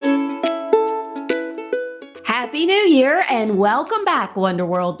Happy New Year and welcome back,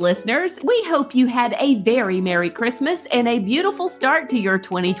 Wonderworld listeners. We hope you had a very Merry Christmas and a beautiful start to your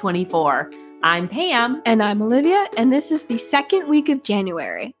 2024. I'm Pam. And I'm Olivia, and this is the second week of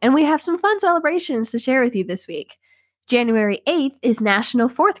January, and we have some fun celebrations to share with you this week. January 8th is National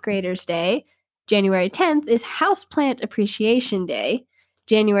Fourth Graders Day. January 10th is Houseplant Appreciation Day.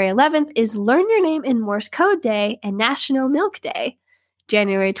 January 11th is Learn Your Name in Morse Code Day and National Milk Day.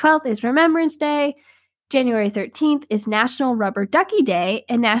 January 12th is Remembrance Day. January 13th is National Rubber Ducky Day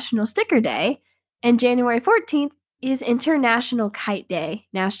and National Sticker Day. And January 14th is International Kite Day,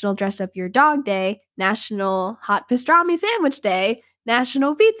 National Dress Up Your Dog Day, National Hot Pastrami Sandwich Day,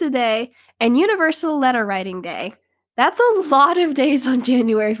 National Pizza Day, and Universal Letter Writing Day. That's a lot of days on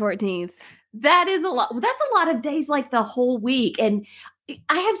January 14th. That is a lot. That's a lot of days, like the whole week. And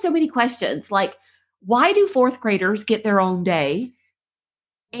I have so many questions. Like, why do fourth graders get their own day?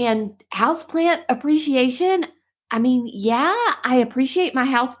 And houseplant appreciation? I mean, yeah, I appreciate my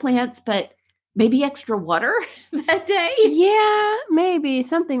houseplants, but maybe extra water that day? Yeah, maybe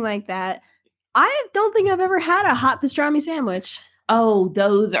something like that. I don't think I've ever had a hot pastrami sandwich. Oh,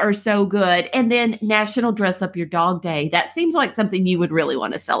 those are so good. And then National Dress Up Your Dog Day. That seems like something you would really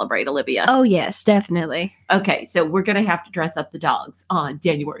want to celebrate, Olivia. Oh, yes, definitely. Okay, so we're going to have to dress up the dogs on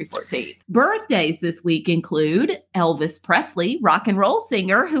January 14th. Birthdays this week include Elvis Presley, rock and roll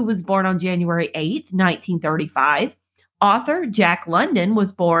singer who was born on January 8th, 1935. Author Jack London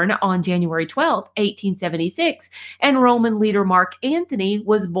was born on January 12th, 1876. And Roman leader Mark Antony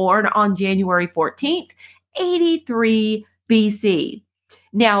was born on January 14th, 83 BC.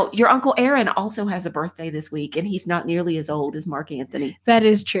 Now, your Uncle Aaron also has a birthday this week, and he's not nearly as old as Mark Antony. That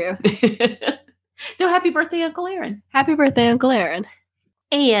is true. So happy birthday, Uncle Aaron. Happy birthday, Uncle Aaron.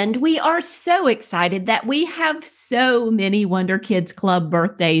 And we are so excited that we have so many Wonder Kids Club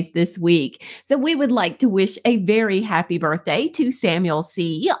birthdays this week. So we would like to wish a very happy birthday to Samuel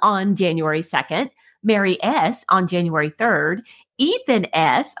C. on January 2nd, Mary S. on January 3rd, Ethan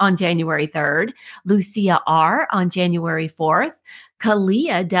S. on January 3rd, Lucia R. on January 4th,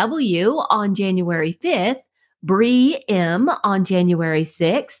 Kalia W. on January 5th, Bree M. on January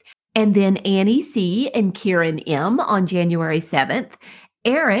 6th, and then Annie C. and Kieran M. on January 7th,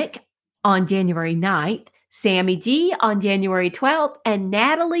 Eric on January 9th, Sammy G on January 12th, and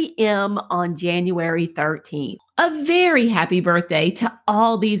Natalie M on January 13th. A very happy birthday to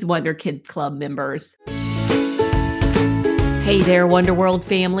all these Wonder Kids Club members. Hey there, Wonderworld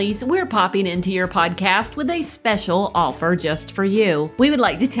families. We're popping into your podcast with a special offer just for you. We would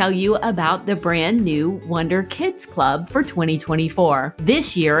like to tell you about the brand new Wonder Kids Club for 2024.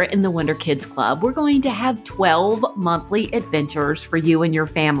 This year in the Wonder Kids Club, we're going to have 12 monthly adventures for you and your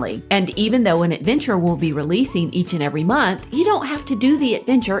family. And even though an adventure will be releasing each and every month, you don't have to do the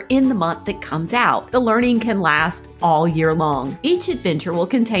adventure in the month that comes out. The learning can last all year long. Each adventure will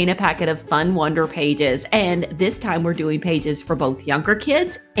contain a packet of fun Wonder pages, and this time we're doing pages for both younger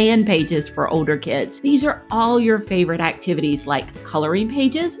kids and pages for older kids. These are all your favorite activities like coloring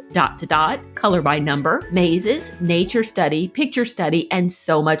pages, dot to dot, color by number, mazes, nature study, picture study, and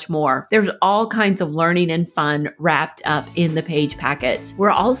so much more. There's all kinds of learning and fun wrapped up in the page packets. We're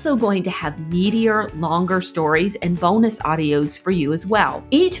also going to have meatier, longer stories and bonus audios for you as well.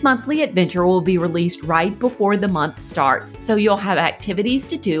 Each monthly adventure will be released right before the month starts, so you'll have activities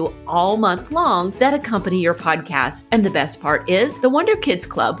to do all month long that accompany your podcast. And the best part is the Wonder Kids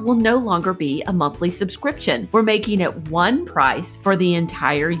Club will no longer be a monthly subscription. We're making it one price for the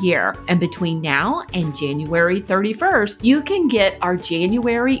entire year. And between now and January 31st, you can get our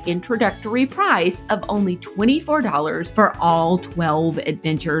January introductory price of only $24 for all 12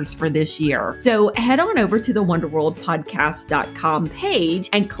 adventures for this year. So head on over to the wonderworldpodcast.com page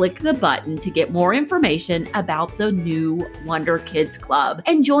and click the button to get more information about the new Wonder Kids Club.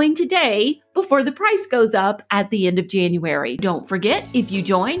 And join today before the price goes up at the end of January. Don't forget, if you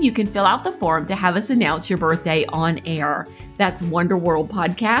join, you can fill out the form to have us announce your birthday on air. That's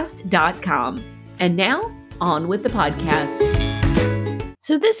wonderworldpodcast.com. And now, on with the podcast.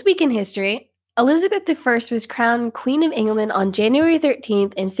 So this week in history, Elizabeth I was crowned Queen of England on January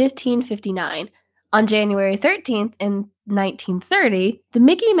 13th in 1559. On January 13th in 1930, the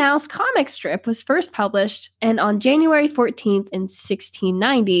Mickey Mouse comic strip was first published, and on January 14th in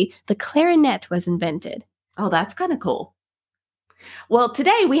 1690, the clarinet was invented. Oh, that's kind of cool. Well,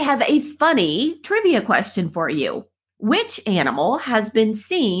 today we have a funny trivia question for you. Which animal has been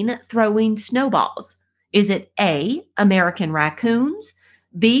seen throwing snowballs? Is it A, American raccoons,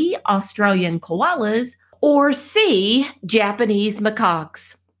 B, Australian koalas, or C, Japanese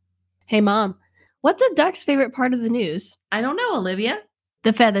macaques? Hey, Mom, what's a duck's favorite part of the news? I don't know, Olivia.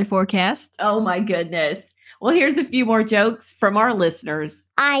 The feather forecast. Oh my goodness. Well, here's a few more jokes from our listeners.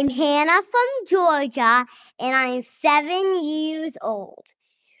 I'm Hannah from Georgia, and I'm 7 years old.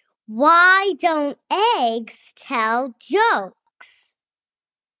 Why don't eggs tell jokes?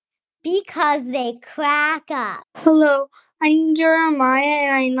 Because they crack up. Hello, I'm Jeremiah,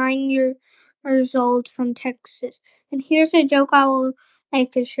 and I'm 9 years old from Texas. And here's a joke I would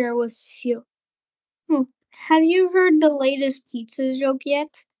like to share with you. Have you heard the latest pizza joke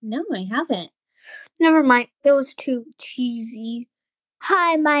yet? No, I haven't. Never mind, it was too cheesy.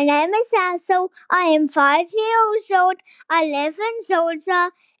 Hi, my name is Ansel. I am 5 years old. I live in Georgia.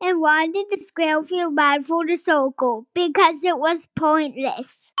 And why did the square feel bad for the circle? Because it was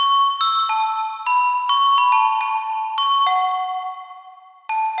pointless.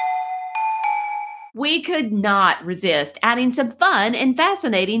 We could not resist adding some fun and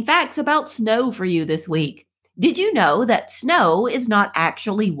fascinating facts about snow for you this week. Did you know that snow is not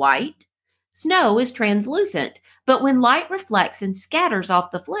actually white? Snow is translucent, but when light reflects and scatters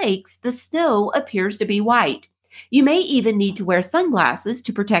off the flakes, the snow appears to be white. You may even need to wear sunglasses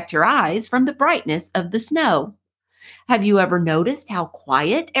to protect your eyes from the brightness of the snow. Have you ever noticed how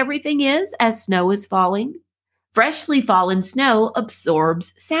quiet everything is as snow is falling? Freshly fallen snow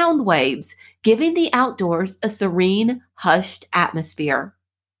absorbs sound waves, giving the outdoors a serene, hushed atmosphere.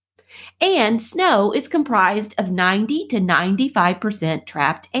 And snow is comprised of 90 to 95%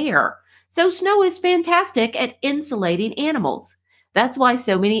 trapped air. So snow is fantastic at insulating animals. That's why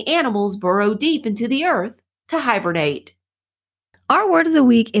so many animals burrow deep into the earth to hibernate. Our word of the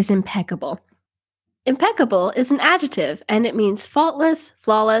week is impeccable. Impeccable is an adjective, and it means faultless,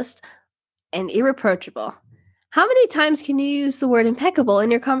 flawless, and irreproachable. How many times can you use the word impeccable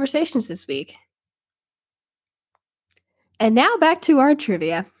in your conversations this week? And now back to our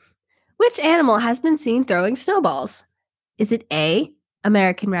trivia. Which animal has been seen throwing snowballs? Is it A,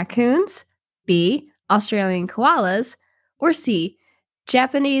 American raccoons, B, Australian koalas, or C,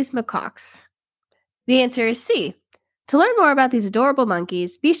 Japanese macaques? The answer is C. To learn more about these adorable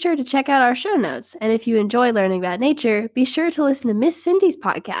monkeys, be sure to check out our show notes. And if you enjoy learning about nature, be sure to listen to Miss Cindy's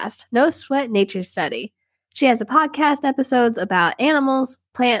podcast, No Sweat Nature Study. She has a podcast episodes about animals,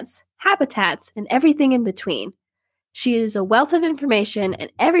 plants, habitats, and everything in between. She is a wealth of information,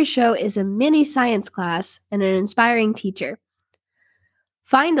 and every show is a mini science class and an inspiring teacher.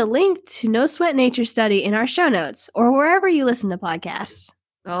 Find a link to No Sweat Nature Study in our show notes or wherever you listen to podcasts.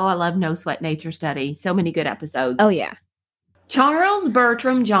 Oh, I love No Sweat Nature Study. So many good episodes. Oh, yeah. Charles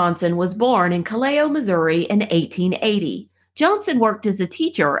Bertram Johnson was born in Callao, Missouri in 1880. Johnson worked as a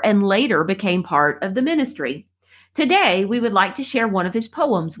teacher and later became part of the ministry. Today, we would like to share one of his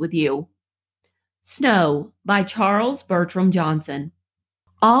poems with you. Snow by Charles Bertram Johnson.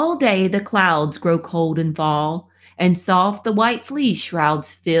 All day the clouds grow cold and fall, and soft the white fleece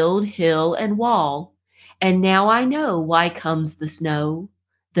shrouds field, hill, and wall. And now I know why comes the snow.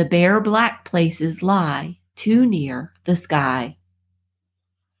 The bare black places lie too near the sky.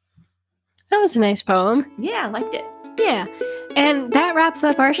 That was a nice poem. Yeah, I liked it. Yeah, and that wraps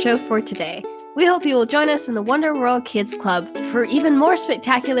up our show for today. We hope you will join us in the Wonder World Kids Club for even more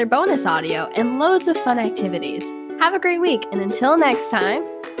spectacular bonus audio and loads of fun activities. Have a great week, and until next time,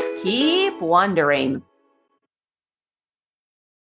 Keep wondering.